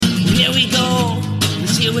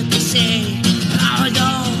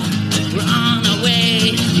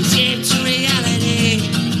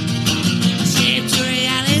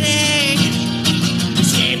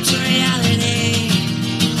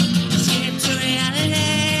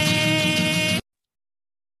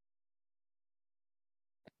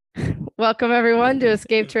Welcome everyone to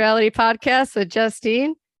Escape to Reality podcast with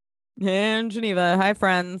Justine. And Geneva. Hi,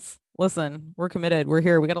 friends. Listen, we're committed. We're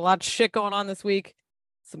here. We got a lot of shit going on this week.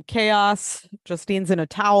 Some chaos. Justine's in a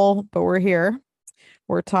towel, but we're here.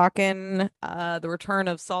 We're talking the return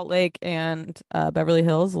of Salt Lake and Beverly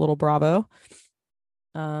Hills, a little Bravo.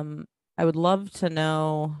 I would love to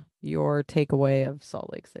know your takeaway of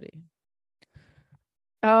Salt Lake City.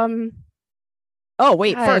 Oh,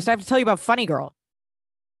 wait. God. First, I have to tell you about Funny Girl.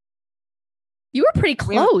 You were pretty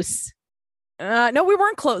close. No, we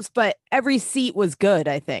weren't close, but every seat was good,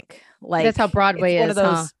 I think. Like that's how Broadway is, one of those,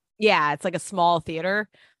 huh? Yeah, it's like a small theater.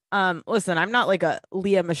 Listen, I'm not like a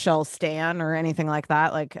Lea Michele stan or anything like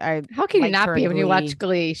that. Like how can you not be when you watch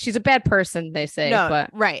Glee? She's a bad person, they say. No,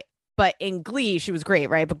 but right. But in Glee, she was great,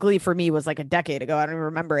 right? But Glee for me was like a decade ago. I don't even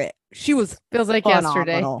remember it. She was feels like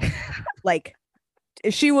phenomenal. yesterday. Like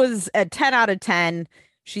she was a 10 out of 10.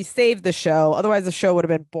 She saved the show. Otherwise, the show would have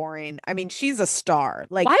been boring. I mean, she's a star.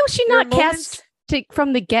 Like, why was she not cast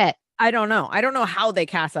from the get? I don't know. I don't know how they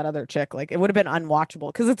cast that other chick. Like, it would have been unwatchable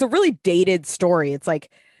because it's a really dated story. It's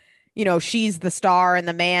like, you know, she's the star and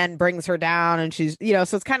the man brings her down, and she's, you know,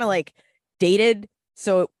 so it's kind of like dated.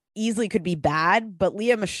 So it easily could be bad. But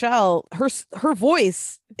Lea Michele, her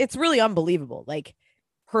voice, it's really unbelievable. Like,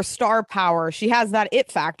 her star power, she has that it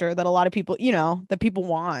factor that a lot of people, you know, that people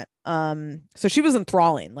want. So she was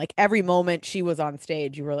enthralling. Like every moment she was on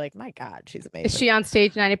stage, you were like, my God, she's amazing. Is she on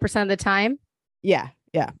stage 90% of the time? Yeah,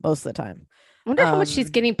 most of the time. I wonder how much she's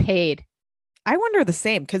getting paid. I wonder the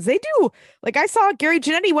same because they do. Like I saw Gary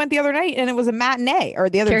Janetti went the other night and it was a matinee or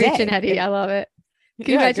the other day. Gary Janetti, I love it.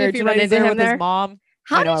 Can you imagine if you run into him with his mom?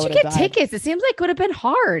 How did you get tickets? It seems like it would have been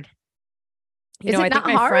hard. You know, I think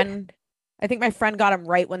my friend. I think my friend got him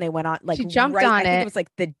right when they went on. Like she jumped on I think it was like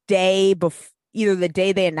the day before, either the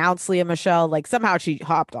day they announced Lea Michele. Like somehow she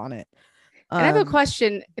hopped on it. And I have a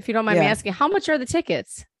question, if you don't mind me asking. How much are the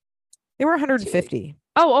tickets? They were 150.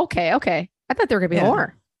 Oh, okay. I thought they were gonna be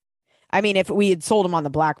more. I mean, if we had sold them on the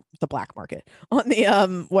black market, on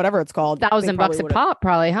the whatever it's called, $1,000 a pop,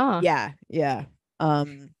 probably, huh? Yeah.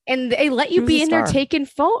 And they let you be in there taking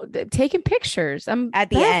pictures. I'm at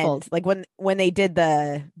the baffled. end, like when they did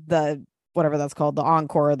the whatever that's called, the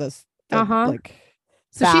encore, like.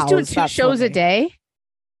 So she's doing 2 shows a day.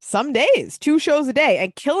 Some days, 2 shows a day,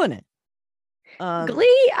 and killing it.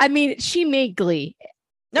 Glee. I mean, she made Glee.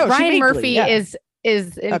 No, Ryan Murphy Glee,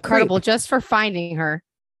 is incredible just for finding her.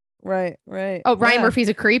 Right. Oh, Ryan Murphy's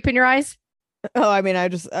a creep in your eyes? Oh, I mean, I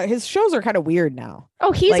just his shows are kind of weird now.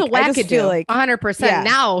 Oh, he's like, a wackadoo, like 100%. Yeah.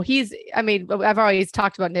 Now I mean, I've always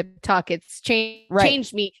talked about Nip Tuck. It's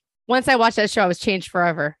changed me. Once I watched that show, I was changed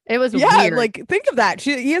forever. It was weird. Like think of that.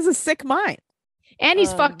 He has a sick mind. And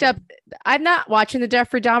he's fucked up. I'm not watching the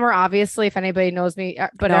Jeffrey Dahmer, obviously, if anybody knows me,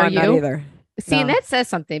 but no, are you? Not either. See, and that says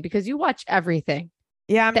something because you watch everything.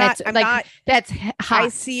 Yeah, I'm not. That's hot. I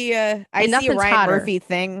see a Ryan Murphy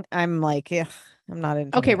thing. I'm like, yeah, I'm not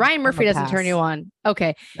into. Okay, Ryan Murphy doesn't turn you on.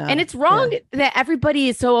 Okay, no, and it's wrong that everybody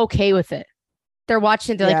is so okay with it. They're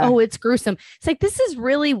watching. They're like, oh, it's gruesome. It's like this is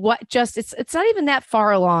really what just. It's not even that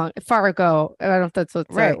far ago. I don't know if that's the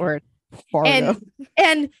right word.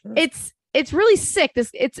 And it's really sick.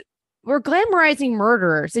 We're glamorizing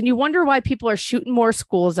murderers, and you wonder why people are shooting more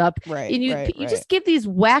schools up. Right. And you just give these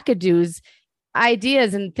wackadoos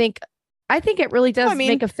ideas and I think it really does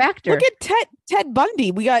make a factor. Look at Ted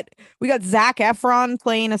Bundy. We got Zac Efron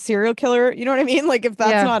playing a serial killer. You know what I mean? Like if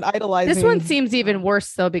that's not idolizing. This one seems even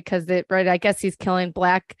worse though because I guess he's killing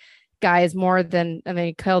black guys more than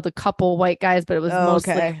he killed a couple white guys, but it was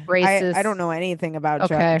mostly racist. I don't know anything about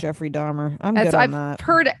Jeffrey Dahmer. I've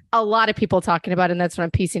heard a lot of people talking about it, and that's what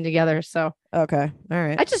I'm piecing together. So okay, all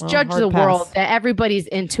right. I just judge the world that everybody's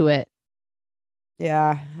into it.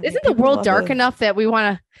 Yeah. Isn't the world dark enough that we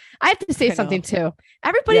want to? I have to say something too.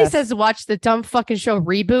 Everybody says to watch the dumb fucking show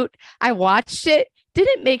Reboot. I watched it.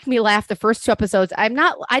 Didn't make me laugh the first 2 episodes. I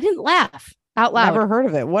didn't laugh out loud. Never heard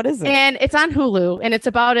of it. What is it? And it's on Hulu, and it's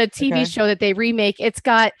about a TV show that they remake. It's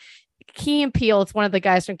got Key and Peele. It's one of the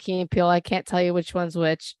guys from Key and Peele. I can't tell you which one's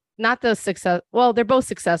which. Not the success. Well, they're both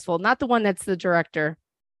successful. Not the one that's the director.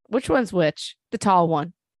 Which one's which? The tall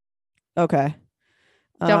one. Okay.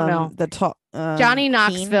 Don't know. The tall Johnny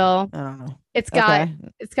Knoxville. I don't know. It's got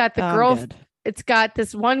the girl. Good. It's got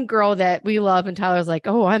this one girl that we love, and Tyler's like,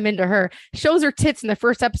 oh, I'm into her. Shows her tits in the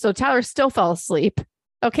first episode. Tyler still fell asleep.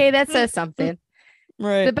 Okay, that says something.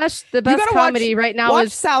 Right. The best comedy right now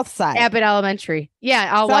is Southside. Abbott Elementary.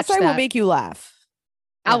 Yeah, I'll watch that. Southside will make you laugh.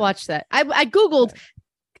 I'll watch that. I googled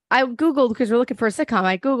because we're looking for a sitcom.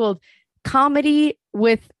 I googled comedy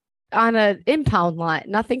on an impound lot.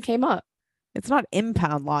 Nothing came up. It's not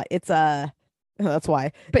impound lot. It's a That's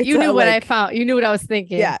why. But It's, you knew what I like, found. You knew what I was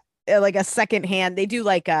thinking. yeah, like a second hand. They do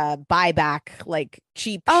like a buyback, like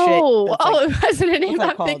cheap shit. Oh, Like, it wasn't an what's I'm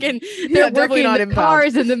that called? thinking Yeah, they're definitely working not the impound.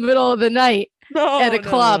 cars in the middle of the night No, at a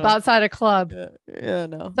club, no. outside a club. Yeah,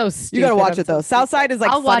 no. So stupid. You gotta watch I'm it though. so Southside stupid. is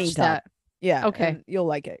like I'll funny watch dumb. that. Yeah. Okay. And you'll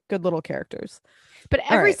like it. Good little characters. But All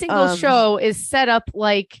every right, single show is set up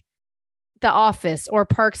like The Office or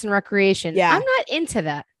Parks and Recreation. Yeah. I'm not into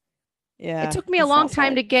that. Yeah. It took me a long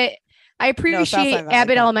time to get. I appreciate Southside not Abbott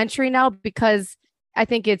like that. Elementary now because I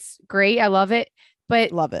think it's great. I love it,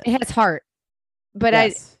 but Love it. it has heart. But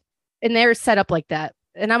Yes. and they're set up like that,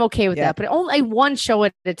 and I'm okay with Yeah. that. But only one show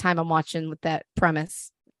at a time I'm watching with that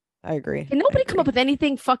premise. I agree. Can nobody come up with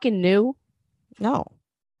anything fucking new? No.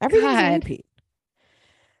 Everything's a God. repeat.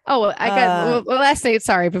 Oh, I got last night.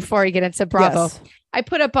 Sorry, before you get into Bravo, Yes. I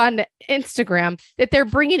put up on Instagram that they're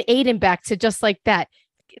bringing Aiden back to just like that.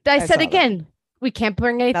 I said saw again, we can't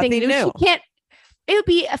bring anything Nothing new. She can't. It would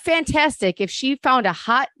be fantastic if she found a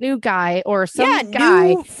hot new guy or some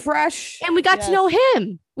guy, guy, fresh, and we got to know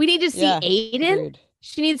him. We need to see Yeah, Aiden. agreed.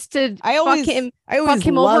 She needs to I always fuck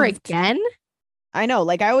him over again. I know,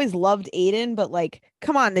 like I always loved Aiden, but like,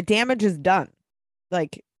 come on, the damage is done.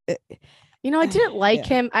 Like, I didn't like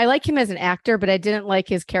him. I like him as an actor, but I didn't like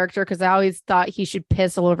his character because I always thought he should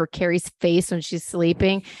piss all over Carrie's face when she's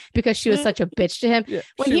sleeping because she was such a bitch to him. Yeah,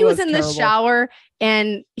 when he was in the shower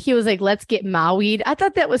and he was like, let's get Maui'd. I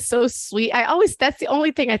thought that was so sweet. That's the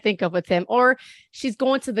only thing I think of with him. Or she's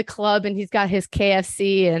going to the club and he's got his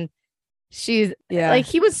KFC and she's like,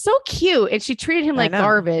 he was so cute and she treated him like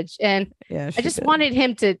garbage. And I just wanted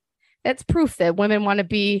him to, that's proof that women want to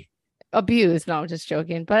be abused. No, I'm just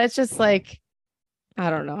joking. But it's just like, I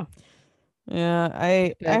don't know. Yeah,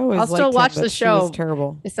 I always I'll still watch him, the show.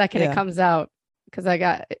 Terrible. The second it comes out because I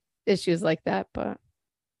got issues like that. But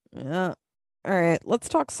yeah. All right, let's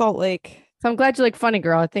talk Salt Lake. So I'm glad you like Funny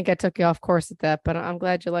Girl. I think I took you off course at that, but I'm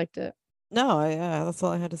glad you liked it. No, yeah, that's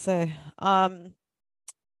all I had to say. All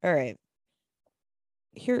right.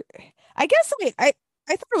 Here, I guess I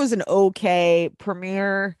thought it was an okay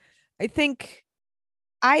premiere. I think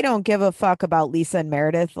I don't give a fuck about Lisa and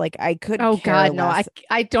Meredith. Like I couldn't. Oh God, no!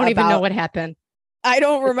 I don't even know what happened. I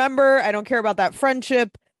don't remember. I don't care about that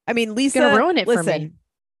friendship. I mean, Lisa, gonna ruin it for me.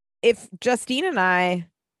 If Justine and I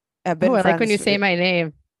have been, I like when you say my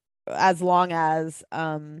name. As long as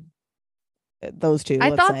those two,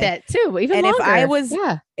 I thought that too. Even longer. If I was,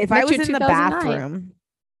 if I was in the 2009. bathroom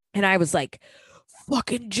and I was like,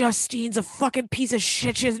 fucking Justine's a fucking piece of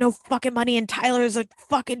shit. She has no fucking money, and Tyler's a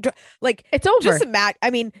fucking like it's over. Just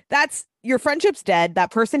I mean, that's your friendship's dead.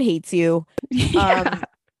 That person hates you.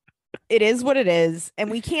 It is what it is,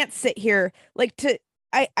 and we can't sit here like to.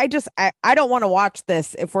 I don't want to watch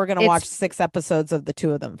this if we're gonna watch 6 episodes of the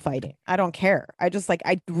two of them fighting. I don't care. I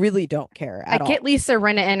really don't care at all. I get Lisa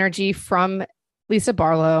Rinna energy from Lisa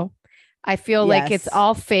Barlow. I feel like it's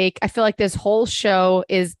all fake. I feel like this whole show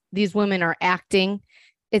is these women are acting.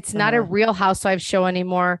 It's not a Real Housewives show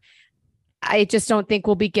anymore. I just don't think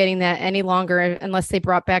we'll be getting that any longer unless they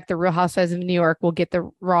brought back the Real Housewives of New York. We'll get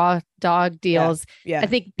the raw dog deals. Yeah. I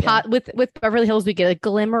think with Beverly Hills, we get a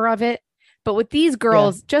glimmer of it. But with these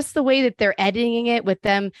girls, just the way that they're editing it with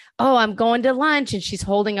them, oh, I'm going to lunch and she's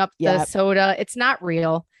holding up the soda. It's not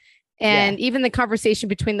real. And even the conversation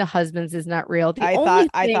between the husbands is not real. I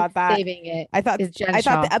thought saving it is Jen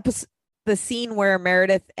Shaw. The scene where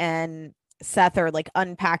Meredith and Seth are like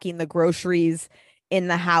unpacking the groceries in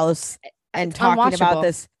the house and talking about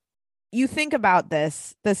this. You think about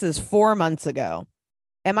this. This is 4 months ago.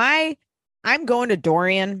 I'm going to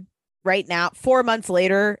Dorian right now, 4 months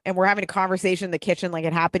later, and we're having a conversation in the kitchen like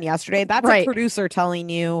it happened yesterday. That's a producer telling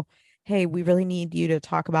you, hey, we really need you to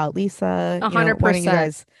talk about Lisa. 100%. Why don't you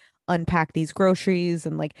guys unpack these groceries?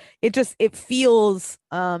 And like it feels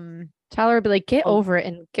Tyler would be like, get over it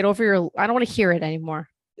and get over your I don't want to hear it anymore.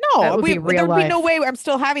 No, there'd be no way I'm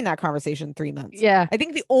still having that conversation in 3 months. Yeah. I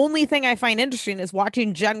think the only thing I find interesting is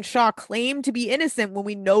watching Jen Shaw claim to be innocent when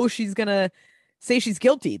we know she's gonna say she's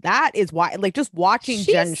guilty. That is why, like, just watching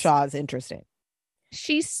Jen Shaw is interesting.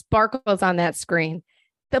 She sparkles on that screen.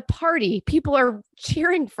 The party, people are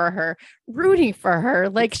cheering for her, rooting for her.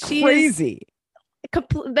 Like, she's crazy.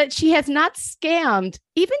 That she has not scammed.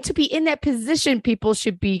 Even to be in that position, people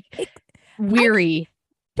should be weary.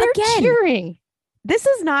 They're cheering. This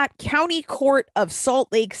is not county court of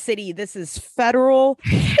Salt Lake City. This is federal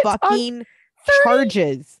fucking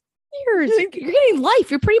charges. Years. You're getting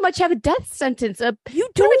life. You pretty much have a death sentence. You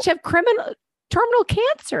pretty much have terminal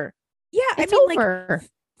cancer. Yeah, it's over. Like,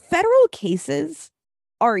 federal cases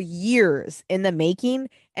are years in the making,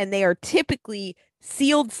 and they are typically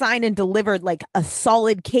sealed, signed, and delivered like a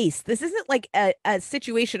solid case. This isn't like a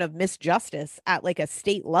situation of misjustice at like a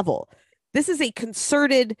state level. This is a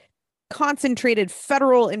concerted, concentrated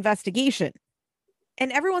federal investigation.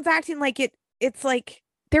 And everyone's acting like it's like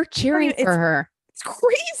they're cheering for her. It's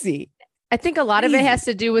crazy. I think a lot of it has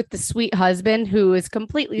to do with the sweet husband who is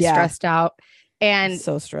completely stressed out and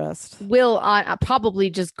so stressed. Will probably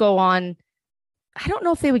just go on. I don't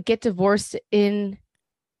know if they would get divorced in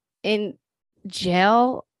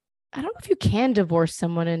jail. I don't know if you can divorce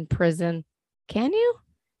someone in prison. Can you?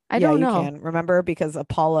 I don't know. You can. Remember, because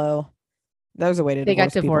Apollo, there was a way to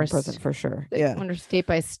divorce people in prison for sure. Under state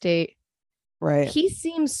by state. Right. He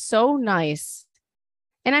seems so nice.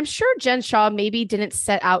 And I'm sure Jen Shah maybe didn't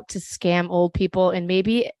set out to scam old people. And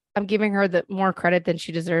maybe I'm giving her the more credit than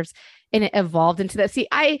she deserves. And it evolved into that. See,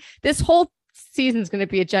 this whole season's going to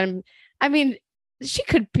be a Jen. I mean, she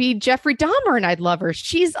could be Jeffrey Dahmer and I'd love her.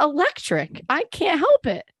 She's electric. I can't help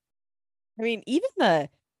it. I mean, even the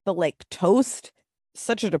like toast,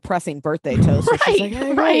 such a depressing birthday toast. Right,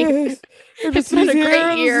 like, right. It's been a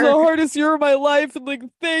great year. This is the hardest year of my life. And like,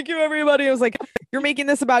 thank you, everybody. I was like, you're making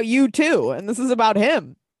this about you too. And this is about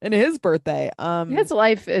him and his birthday. His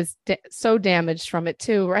life is so damaged from it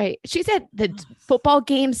too, right? She's at the football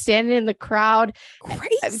game, standing in the crowd,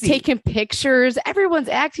 crazy, taking pictures. Everyone's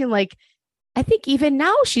acting like, I think even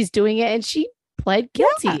now she's doing it and she pled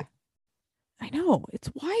guilty. Yeah. I know. It's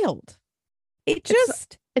wild.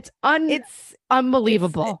 It's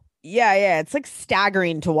unbelievable. It's like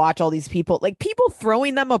staggering to watch all these people, like people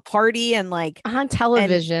throwing them a party and like on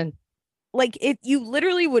television. Like you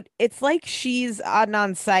literally would. It's like she's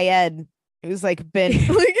Adnan Syed, who's like been like,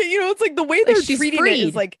 it's like the way they're treating it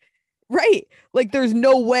is like, right. Like there's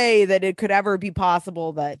no way that it could ever be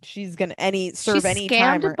possible that she's gonna serve any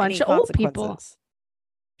time or any consequences.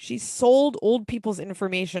 She sold old people's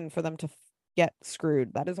information for them to get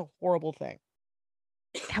screwed. That is a horrible thing.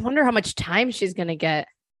 I wonder how much time she's going to get,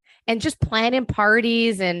 and just planning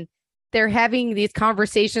parties, and they're having these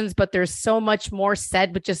conversations, but there's so much more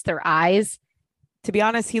said with just their eyes. To be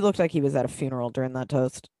honest, he looked like he was at a funeral during that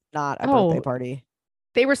toast, not a birthday party.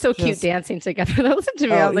 They were so cute dancing together. Listen to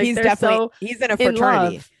me. I was like, he's in a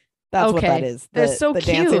fraternity. That's what that is. They're so the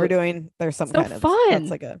cute. dance they were doing. There's some kind of fun.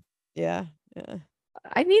 That's like yeah.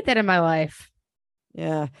 I need that in my life.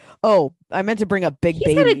 Yeah. Oh, I meant to bring up Big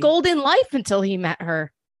Baby. He had a golden life until he met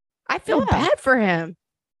her. I feel bad for him.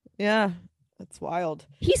 Yeah, that's wild.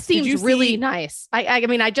 He seems really nice. I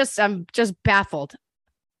mean, I'm just baffled.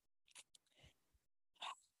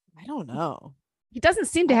 I don't know. He doesn't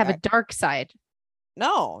seem to have a dark side.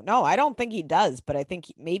 No, I don't think he does. But I think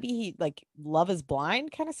maybe he like love is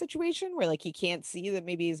blind kind of situation where like he can't see that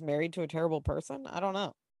maybe he's married to a terrible person. I don't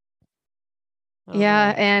know.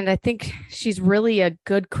 And I think she's really a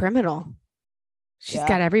good criminal. She's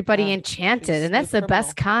got everybody enchanted, and that's the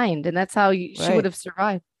best kind, and that's how she would have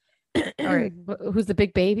survived. All right, who's the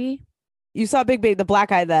big baby? You saw Big Baby, the black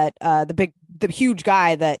guy that the huge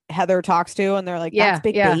guy that Heather talks to, and they're like, that's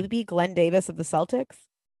Big Baby, Glenn Davis of the Celtics.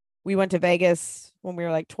 We went to Vegas when we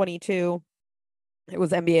were like 22. It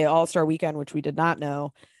was NBA All-Star Weekend, which we did not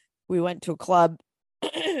know. We went to a club.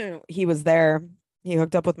 He was there. He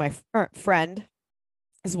hooked up with my friend.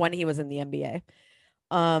 Is when he was in the NBA.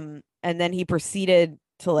 And then he proceeded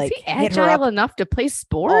to like is he agile enough to play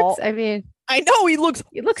sports? I mean, I know he looks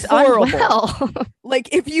horrible. Unwell.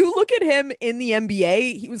 Like if you look at him in the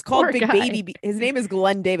NBA, he was called Big Baby. His name is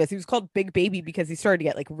Glenn Davis. He was called Big Baby because he started to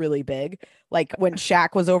get like really big, like when Shaq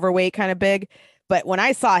was overweight, kind of big. But when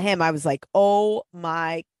I saw him, I was like, oh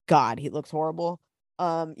my God, he looks horrible.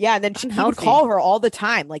 And then he would call her all the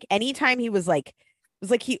time. Like anytime he was like, it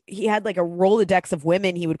was like he had like a Rolodex of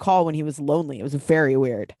women he would call when he was lonely. It was very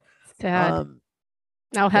weird. Sad.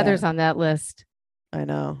 Now Heather's on that list. I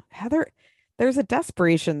know. Heather, there's a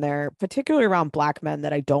desperation there, particularly around black men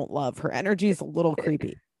that I don't love. Her energy is a little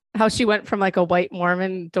creepy. How she went from like a white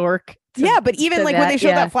Mormon dork. But even like when they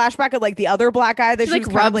showed that flashback of like the other black guy that she like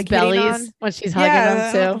rubs like bellies when she's hugging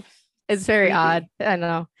them too. It's very odd. I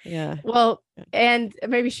know. Yeah. Well, and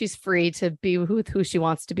maybe she's free to be who she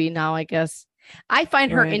wants to be now, I guess. I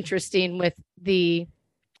find her interesting with the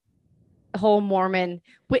whole Mormon.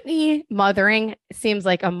 Whitney mothering seems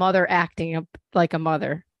like a mother acting like a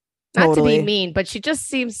mother. Not to be mean, but she just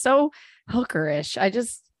seems so hookerish.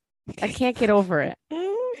 I can't get over it.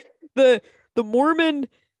 The Mormon,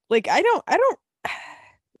 like I don't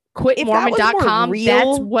quitmormon.com.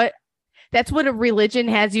 That's what a religion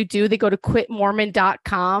has you do. They go to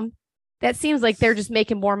quitmormon.com. That seems like they're just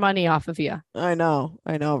making more money off of you. I know,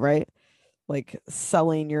 right? Like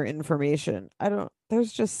selling your information.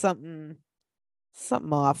 there's just something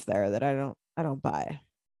off there that I don't buy.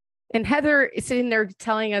 And Heather is sitting there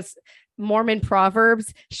telling us Mormon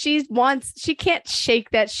proverbs. She can't shake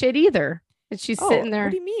that shit either. And she's sitting there.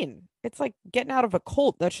 What do you mean? It's like getting out of a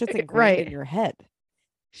cult. That shit's ingrained in your head.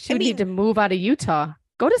 She would need to move out of Utah.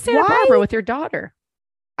 Go to Santa Barbara with your daughter.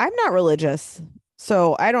 I'm not religious,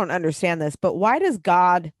 so I don't understand this. But why does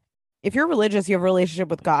God, if you're religious, you have a relationship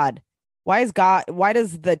with God. Why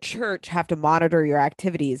does the church have to monitor your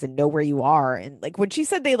activities and know where you are? And like when she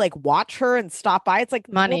said they like watch her and stop by, it's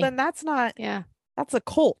like money. Well, then that's not. Yeah, that's a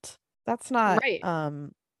cult. That's not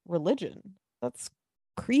religion. That's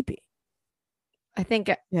creepy. I think.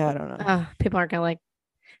 Yeah, I don't know. People aren't gonna like.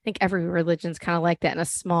 I think every religion's kind of like that in a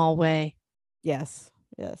small way. Yes,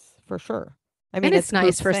 for sure. I mean, it's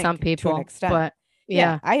nice for some people, to an extent. But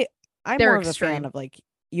I'm more of a fan of like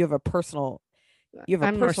you have a personal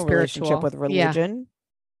relationship with religion.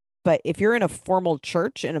 But if you're in a formal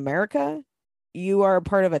church in America, you are a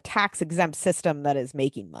part of a tax exempt system that is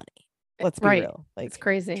making money. Let's be real. Like, it's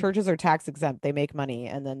crazy. Churches are tax exempt. They make money.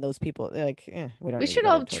 And then those people like, we should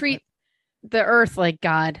all treat the earth like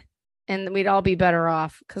God, and we'd all be better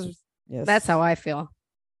off, because that's how I feel.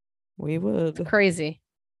 We would. It's crazy.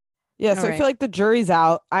 Yeah. So I feel like the jury's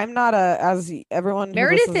out. I'm not as everyone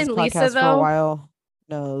Meredith and Lisa, though, for a while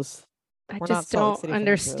knows. I just don't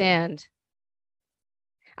understand.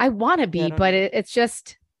 I want to be, but it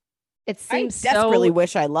seems I desperately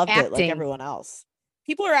wish I loved it like everyone else.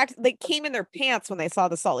 People are they came in their pants when they saw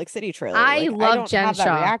the Salt Lake City trailer. I love Jen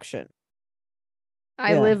Shaw. Reaction.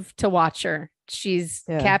 I live to watch her. She's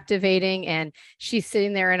captivating, and she's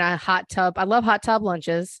sitting there in a hot tub. I love hot tub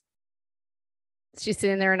lunches. She's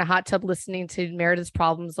sitting there in a hot tub listening to Meredith's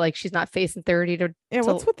problems, like she's not facing 30 to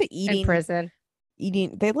what's with the eating in prison.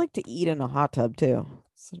 They like to eat in a hot tub too.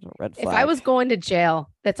 It's a red flag. If I was going to jail,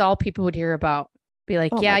 that's all people would hear about. Be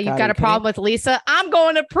like, you've got a problem with Lisa. I'm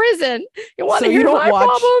going to prison. You want to hear my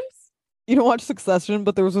problems? You don't watch Succession,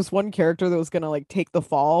 but there was this one character that was gonna like take the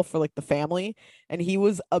fall for like the family, and he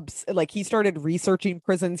was he started researching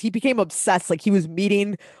prisons. He became obsessed. Like he was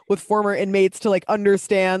meeting with former inmates to like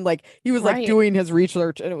understand. Like he was like doing his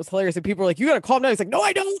research, and it was hilarious. And people were like, "You gotta calm down." He's like, "No,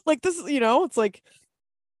 I don't." Like this is, it's like.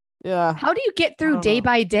 Yeah. How do you get through day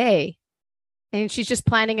by day? And she's just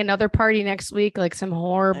planning another party next week, like some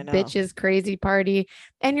whore bitches crazy party.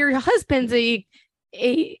 And your husband's a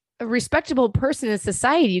respectable person in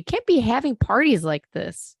society. You can't be having parties like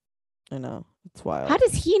this. I know. It's wild. How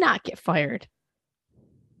does he not get fired?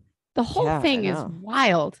 The whole thing is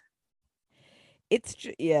wild. It's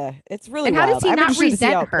really and wild. How does he not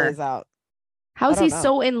resent her? Out. How is he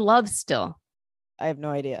so in love still? I have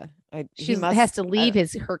no idea. She has to leave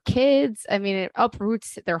her kids. I mean, it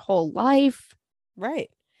uproots their whole life. Right.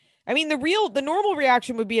 I mean, the normal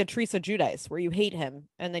reaction would be a Teresa Giudice, where you hate him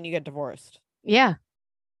and then you get divorced. Yeah.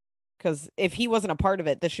 Because if he wasn't a part of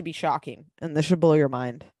it, this should be shocking and this should blow your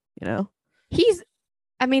mind. He's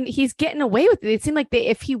getting away with it. It seemed like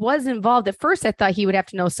if he was involved at first, I thought he would have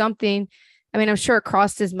to know something. I mean, I'm sure it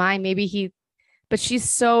crossed his mind. But she's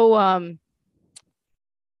so,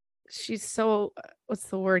 what's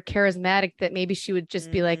the word? Charismatic, that maybe she would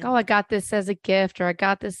just be like, oh, I got this as a gift, or I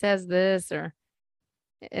got this as this,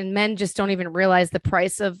 and men just don't even realize the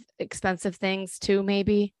price of expensive things too.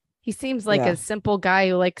 Maybe he seems like a simple guy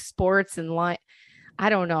who likes sports and I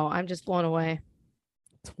don't know. I'm just blown away.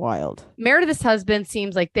 It's wild. Meredith's husband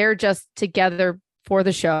seems like they're just together for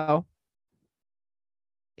the show.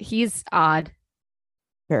 He's odd.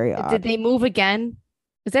 Very odd. Did they move again?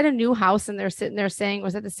 Is that a new house and they're sitting there saying,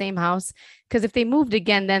 was that the same house? Because if they moved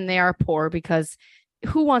again, then they are poor, because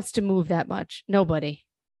who wants to move that much? Nobody.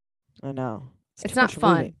 I know. It's not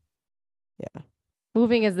fun. Moving. Yeah.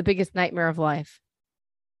 Moving is the biggest nightmare of life.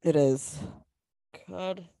 It is.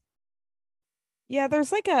 God. Yeah,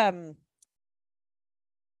 there's like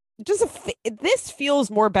this feels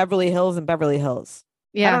more Beverly Hills than Beverly Hills.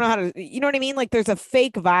 Yeah. I don't know how to, you know what I mean? Like there's a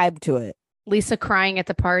fake vibe to it. Lisa crying at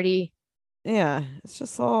the party. Yeah, it's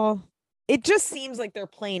just it just seems like they're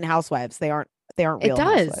playing housewives. They aren't real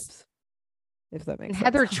housewives. If that makes sense.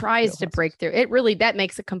 Heather tries to break through. That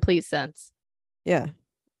makes a complete sense. Yeah.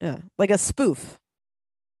 Yeah. Like a spoof.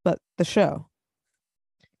 But the show.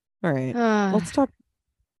 All right. Let's talk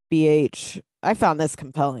BH. I found this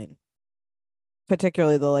compelling.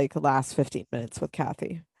 Particularly the last 15 minutes with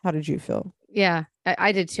Kathy. How did you feel? Yeah,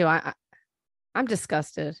 I did too. I'm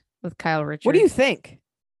disgusted with Kyle Richards. What do you think?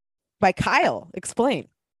 By Kyle, explain.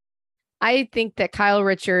 I think that Kyle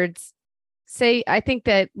Richards I think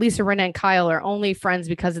that Lisa Rinna and Kyle are only friends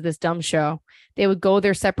because of this dumb show. They would go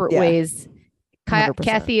their separate ways.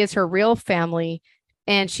 Kathy is her real family.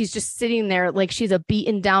 and she's just sitting there like she's a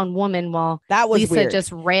beaten down woman while that was Lisa weird.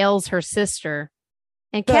 just rails her sister.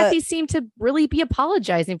 And Kathy seemed to really be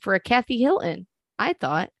apologizing for a Kathy Hilton, I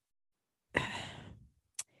thought.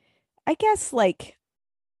 I guess like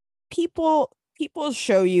people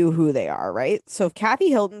show you who they are, right? So if Kathy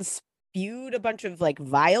Hilton spewed a bunch of like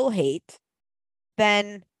vile hate,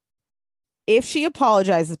 then if she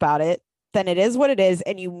apologizes about it, then it is what it is,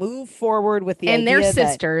 and you move forward with the and idea their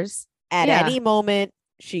sisters. At any moment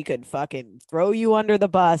she could fucking throw you under the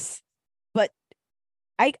bus. But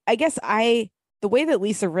I guess the way that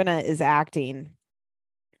Lisa Rinna is acting,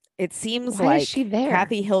 it seems like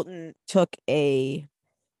Kathy Hilton took a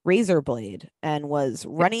razor blade and was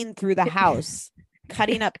running through the house,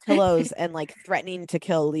 cutting up pillows and like threatening to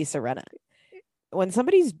kill Lisa Rinna. When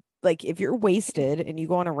somebody's like, if you're wasted and you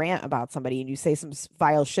go on a rant about somebody and you say some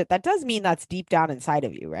vile shit, that does mean that's deep down inside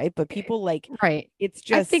of you, right? But people like, right. It's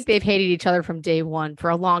just, I think they've hated each other from day one for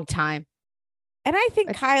a long time. And I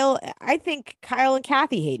think Kyle and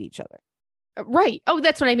Kathy hate each other. Right. Oh,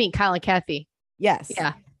 that's what I mean. Kyle and Kathy. Yes.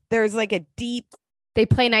 Yeah. There's like a deep. They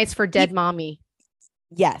play nice for dead mommy.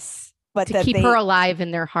 Yes. But to keep her alive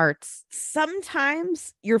in their hearts.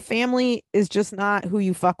 Sometimes your family is just not who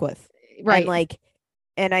you fuck with. Right.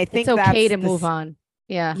 And I think it's okay to move on.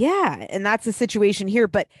 Yeah. Yeah. And that's the situation here.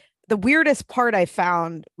 But the weirdest part I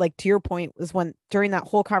found, like to your point, was when during that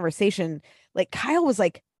whole conversation, like Kyle was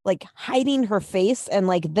like hiding her face and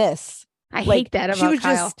like this. I hate that about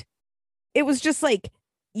Kyle. It was just like,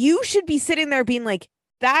 you should be sitting there being like,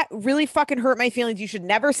 that really fucking hurt my feelings. You should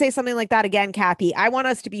never say something like that again, Kathy. I want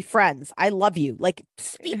us to be friends. I love you. Like,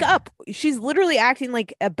 speak up. She's literally acting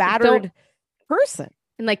like a battered person.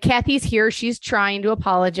 And like Kathy's here. She's trying to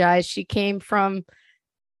apologize. She came from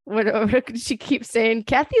what she keeps saying.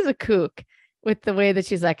 Kathy's a kook with the way that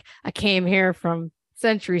she's like, I came here from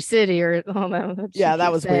Century City or all that. Yeah,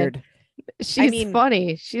 that was weird. She's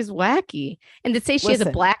funny. She's wacky. And to say she has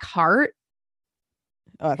a black heart.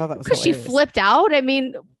 Oh, I thought that was because she flipped out. I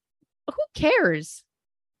mean, who cares?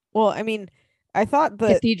 Well, I mean, I thought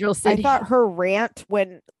Cathedral City. I thought her rant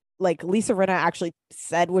when like Lisa Rinna actually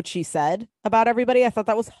said what she said about everybody, I thought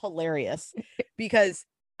that was hilarious because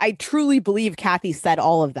I truly believe Kathy said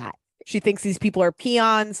all of that. She thinks these people are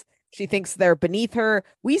peons. She thinks they're beneath her.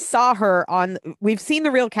 We've seen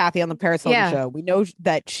the real Kathy on the Paris Hilton show. We know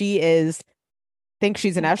that thinks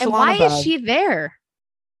she's an echelon above. And why is she there?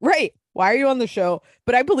 Right. Why are you on the show?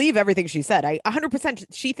 But I believe everything she said. 100%.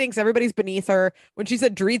 She thinks everybody's beneath her. When she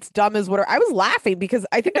said Dorit's dumb as whatever, I was laughing because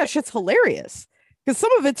I think that shit's hilarious. Because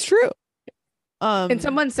some of it's true. And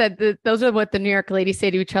someone said that those are what the New York ladies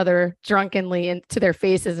say to each other drunkenly and to their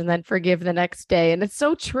faces and then forgive the next day. And it's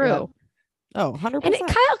so true. Yeah. Oh, 100%.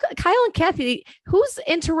 And Kyle and Kathy, who's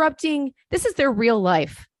interrupting? This is their real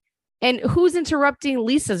life. And who's interrupting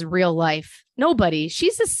Lisa's real life? Nobody.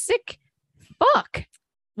 She's a sick fuck.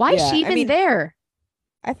 Why is she even there?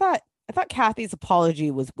 I thought Kathy's apology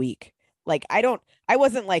was weak. Like, I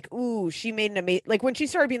wasn't like, ooh, she made an amazing, like when she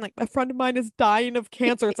started being like, my friend of mine is dying of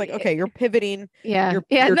cancer. It's like, okay, you're pivoting. Yeah.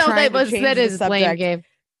 You're that is blame game.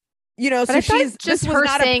 You know, but so she's just her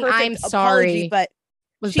saying, I'm sorry, but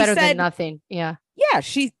was better than nothing. Yeah. Yeah.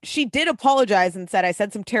 She did apologize and said, I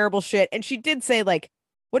said some terrible shit. And she did say like,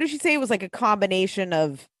 what did she say? It was like a combination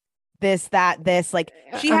of this, like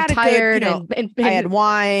she had a good, and I had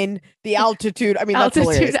wine, the altitude. I mean, that's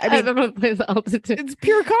hilarious. I mean, altitude. It's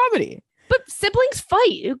pure comedy. But siblings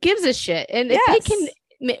fight. Who gives a shit? And if they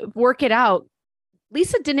can work it out,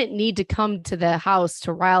 Lisa didn't need to come to the house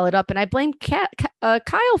to rile it up. And I blame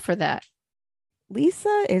Kyle for that.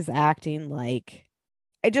 Lisa is acting like,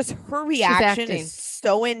 her reaction is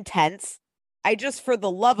so intense. I just, for the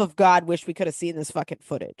love of God, wish we could have seen this fucking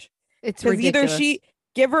footage. It's ridiculous. Either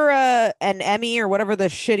give her an Emmy or whatever the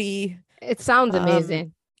shitty. It sounds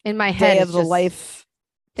amazing in my head. Day of the life.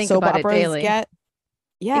 Think about it daily.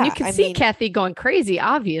 Yeah, and you can see Kathy going crazy.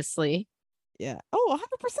 Obviously. Yeah. Oh,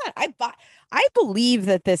 100%. I believe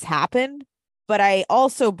that this happened, but I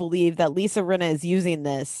also believe that Lisa Rinna is using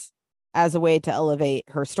this as a way to elevate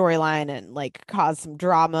her storyline and like cause some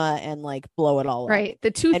drama and like blow it all up. Right.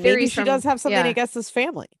 The two and theories. Maybe she does have something against this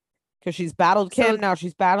family because she's battled Kim. Now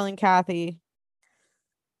she's battling Kathy.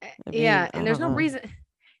 And there's no reason.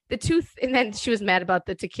 And then she was mad about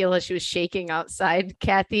the tequila. She was shaking outside.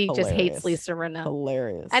 Kathy just hates Lisa Rinna.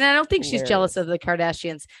 Hilarious. And I don't think she's jealous of the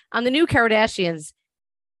Kardashians. On the new Kardashians,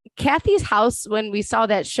 Kathy's house, when we saw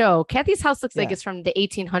that show, Kathy's house looks like it's from the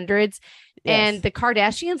 1800s. And the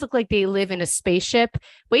Kardashians look like they live in a spaceship.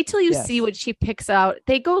 Wait till you see what she picks out.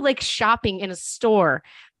 They go like shopping in a store.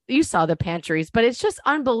 You saw the pantries, but it's just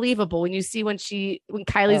unbelievable when you see when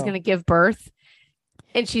Kylie's going to give birth.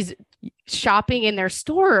 and she's shopping in their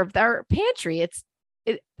store, their pantry.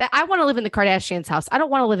 I want to live in the Kardashians' house. I don't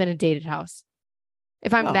want to live in a dated house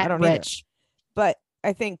if I'm that rich. Either. But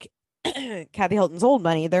I think Kathy Hilton's old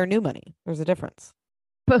money, their new money. There's a difference.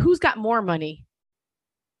 But who's got more money?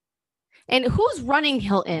 And who's running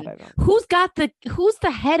Hilton? Who's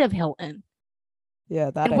the head of Hilton? Yeah,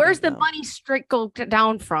 that. And where's the money go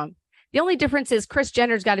down from? The only difference is Kris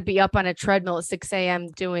Jenner's got to be up on a treadmill at 6 a.m.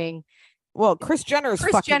 doing. Well, Kris Jenner's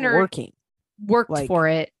fucking working. Worked for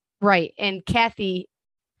it. Right. And Kathy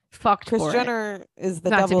fucked Kris for Jenner is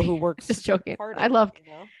the devil who works. Just joking. I love.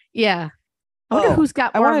 Yeah. I wonder who's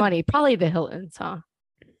got more money. Probably the Hiltons, huh?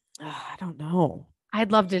 I don't know.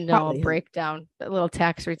 I'd love to know a breakdown, a little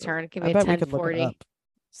tax return. Give me a 1040.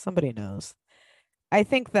 Somebody knows. I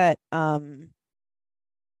think that I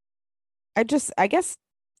guess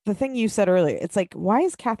the thing you said earlier, it's like, why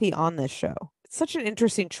is Kathy on this show? It's such an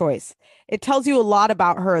interesting choice. It tells you a lot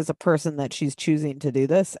about her as a person that she's choosing to do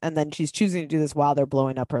this, and then she's choosing to do this while they're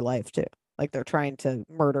blowing up her life too. Like they're trying to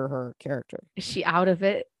murder her character. Is she out of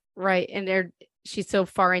it? Right. And she's so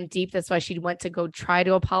far in deep. That's why she went to go try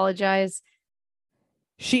to apologize.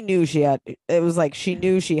 She knew it was like she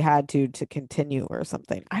knew she had to continue or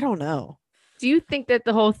something. I don't know. Do you think that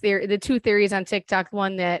the two theories on TikTok,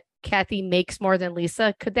 one that Kathy makes more than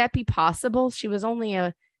Lisa, could that be possible? She was only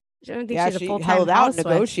I don't think she's a full-time held out, housewife.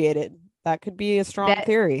 Negotiated. That could be a strong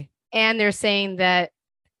theory. And they're saying that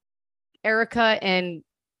Erica and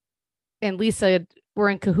Lisa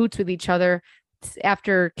were in cahoots with each other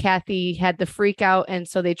after Kathy had the freak out. And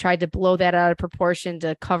so they tried to blow that out of proportion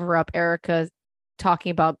to cover up Erica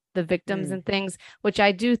talking about the victims and things, which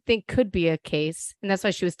I do think could be a case. And that's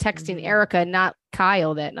why she was texting Erica, not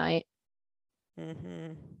Kyle, that night. I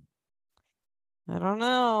don't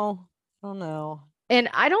know. And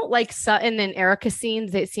I don't like Sutton and Erica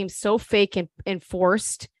scenes. They seem so fake and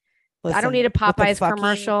forced. Listen, I don't need a Popeyes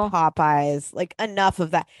commercial. Popeyes, like enough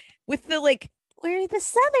of that. With the like, we're the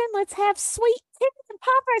Southern, let's have sweet chicken and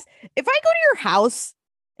Popeyes. If I go to your house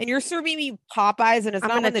and you're serving me Popeyes and it's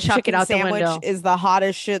not when the chicken sandwich is the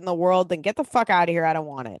hottest shit in the world, then get the fuck out of here. I don't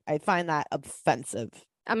want it. I find that offensive.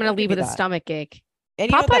 I'm going to leave with a stomach ache. And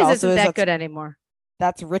Popeyes isn't that good anymore.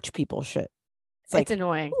 That's rich people shit. It's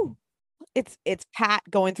annoying. Ooh, it's Pat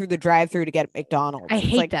going through the drive-through to get McDonald's. I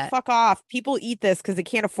hate that. Fuck off. People eat this because they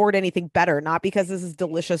can't afford anything better, not because this is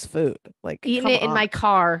delicious food. Like eating it in my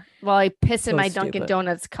car while I piss in my Dunkin'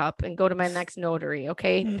 Donuts cup and go to my next notary.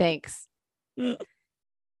 Okay, thanks. That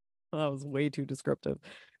was way too descriptive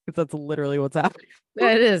because that's literally what's happening.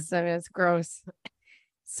 It is. I mean, it's gross.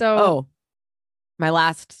 So, my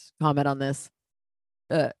last comment on this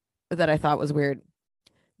that I thought was weird.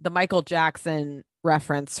 The Michael Jackson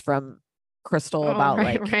reference from Crystal about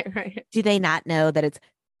right. Do they not know that it's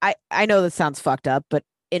I know this sounds fucked up, but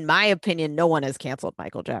in my opinion, no one has canceled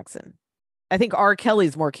Michael Jackson. I think R.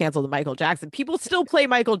 Kelly's more canceled than Michael Jackson. People still play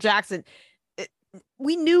Michael Jackson.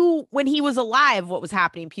 We knew when he was alive what was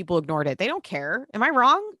happening. People ignored it. They don't care. Am I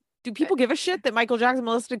wrong? Do people give a shit that Michael Jackson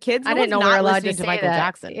molested kids? I didn't know we're allowed to say Michael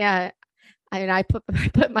Jackson. Yeah. I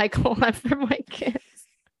put Michael on for my kids.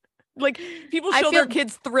 Like people show their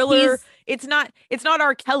kids Thriller. It's not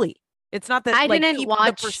R. Kelly. It's not that. I didn't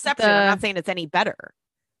watch the perception. I'm not saying it's any better.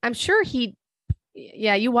 I'm sure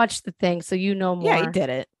you watched the thing, so you know more. Yeah, he did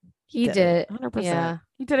it. He did 100%. Yeah.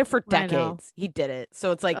 He did it for decades. He did it.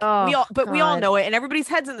 So it's like we all know it, and everybody's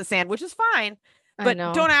head's in the sand, which is fine. But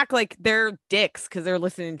don't act like they're dicks because they're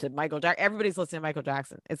listening to Michael Jackson. Everybody's listening to Michael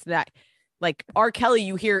Jackson. It's not like R. Kelly.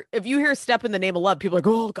 If you hear "Step in the Name of Love," people are like,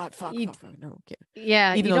 "Oh God, fuck." No,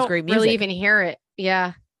 yeah, even though it's great music, really even hear it.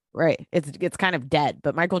 Yeah, right. It's kind of dead.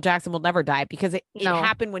 But Michael Jackson will never die because it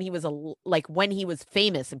happened when he was when he was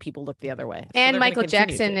famous and people looked the other way. And Michael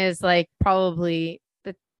Jackson is like probably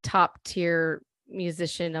the top tier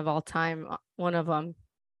musician of all time. One of them.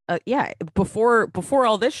 Yeah, before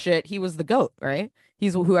all this shit, he was the GOAT, right?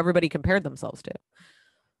 He's who everybody compared themselves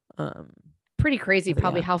to. Pretty crazy,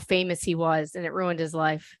 probably how famous he was, and it ruined his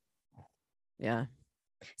life. Yeah.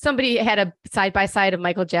 Somebody had a side by side of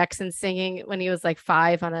Michael Jackson singing when he was like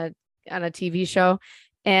 5 on a TV show,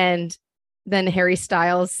 and then Harry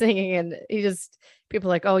Styles singing, and people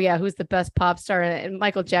are like, oh yeah, who's the best pop star? And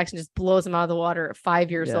Michael Jackson just blows him out of the water at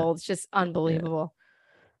 5 years old. It's just unbelievable.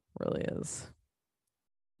 Yeah. Really is.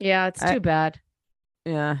 Yeah, it's too bad.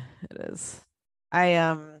 Yeah, it is.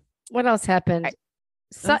 What else happened?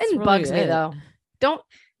 Sutton really bugs me though. Don't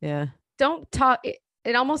talk.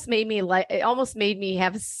 It almost made me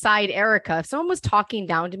have side Erica. If someone was talking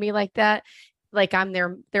down to me like that, like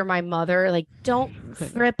they're my mother. Like, don't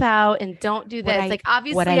flip out and don't do that. It's like,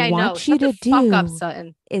 obviously, what I want know. you Shut to the do fuck up,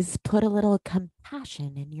 Sutton. is put a little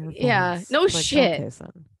compassion in your voice. Yeah, no like, shit. Okay,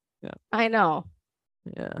 son. Yeah, I know.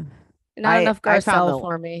 yeah. Not enough I found Garcelle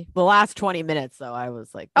for me. The last 20 minutes, though, I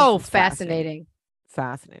was like, oh, fascinating.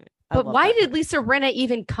 Fascinating. But why did Lisa Rinna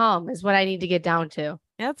even come is what I need to get down to.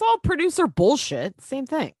 Yeah, it's all producer bullshit. Same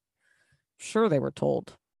thing. Sure, they were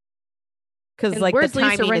told. Because like the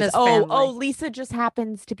timing Lisa is, family? Lisa just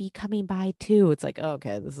happens to be coming by too. It's like, oh,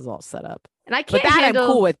 okay, this is all set up. And I can't But that handle... I'm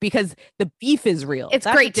cool with because the beef is real. It's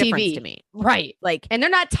That's great the difference TV to me. Right. Like, and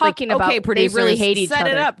they're not talking about okay, producers, they really hate each set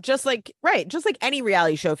other. it up just like any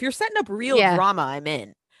reality show. If you're setting up real drama, I'm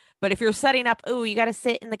in. But if you're setting up, oh, you got to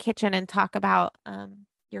sit in the kitchen and talk about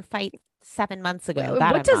your fight 7 months ago.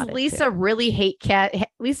 What does Lisa really hate?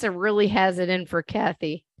 Lisa really has it in for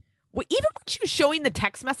Kathy. Well, even when she was showing the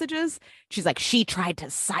text messages, she's like, she tried to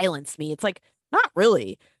silence me. It's like, not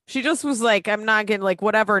really. She just was like, I'm not getting like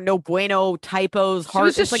whatever, no bueno, typos, hard. She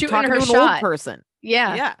was just like shooting talking her to an shot. old person.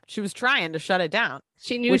 Yeah. Yeah. She was trying to shut it down.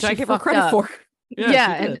 She knew which she I give her fucked credit up. for.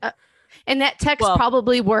 Yeah. And that text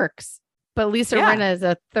probably works. But Lisa Rinna is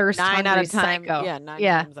a thirst 9 out of 10. Psycho. Yeah, 9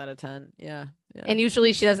 times out of 10. Yeah. And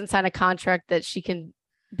usually she doesn't sign a contract that she can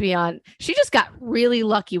be on. She just got really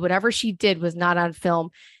lucky. Whatever she did was not on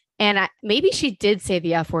film. And maybe she did say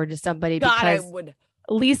the F word to somebody because I would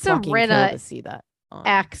Lisa Rinna to see that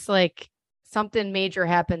acts like something major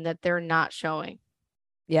happened that they're not showing.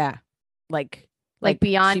 Yeah. Like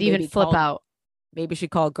beyond even flip out. Maybe she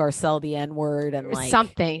called Garcelle the N word and like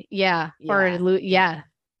something. Yeah. Or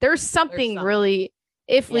there's something really,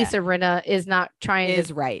 if Lisa Rinna is not trying to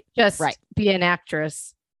just be an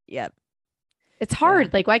actress. Yep. It's hard.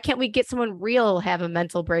 Yeah. Like, why can't we get someone real have a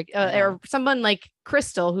mental break or someone like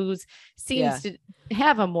Crystal who seems to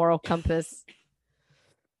have a moral compass?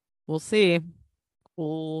 We'll see.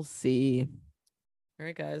 All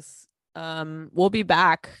right, guys. We'll be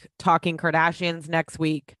back talking Kardashians next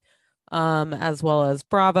week, as well as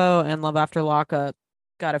Bravo and Love After Lockup.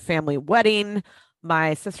 Got a family wedding.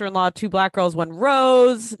 My sister-in-law, 2 black girls, 1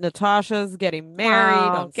 rose. Natasha's getting married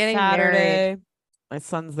on Saturday. Married. My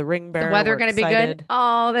son's the ring bearer. The weather going to be good?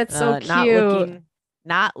 Oh, that's so cute.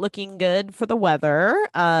 Not looking good for the weather.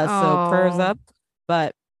 So prayers up.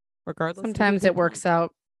 But regardless, sometimes it works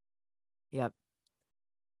out. Yep.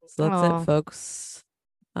 So that's it, folks.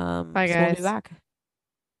 Bye, guys. So we'll be back.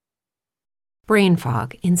 Brain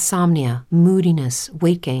fog, insomnia, moodiness,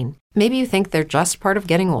 weight gain. Maybe you think they're just part of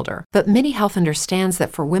getting older, but MIDI Health understands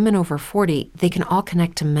that for women over 40, they can all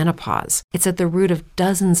connect to menopause. It's at the root of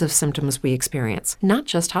dozens of symptoms we experience, not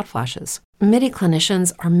just hot flashes. MIDI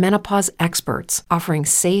clinicians are menopause experts, offering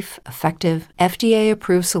safe, effective,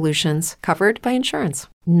 FDA-approved solutions covered by insurance.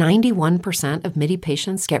 91% of MIDI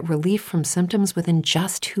patients get relief from symptoms within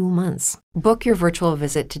just 2 months. Book your virtual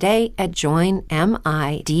visit today at joinmidi.com.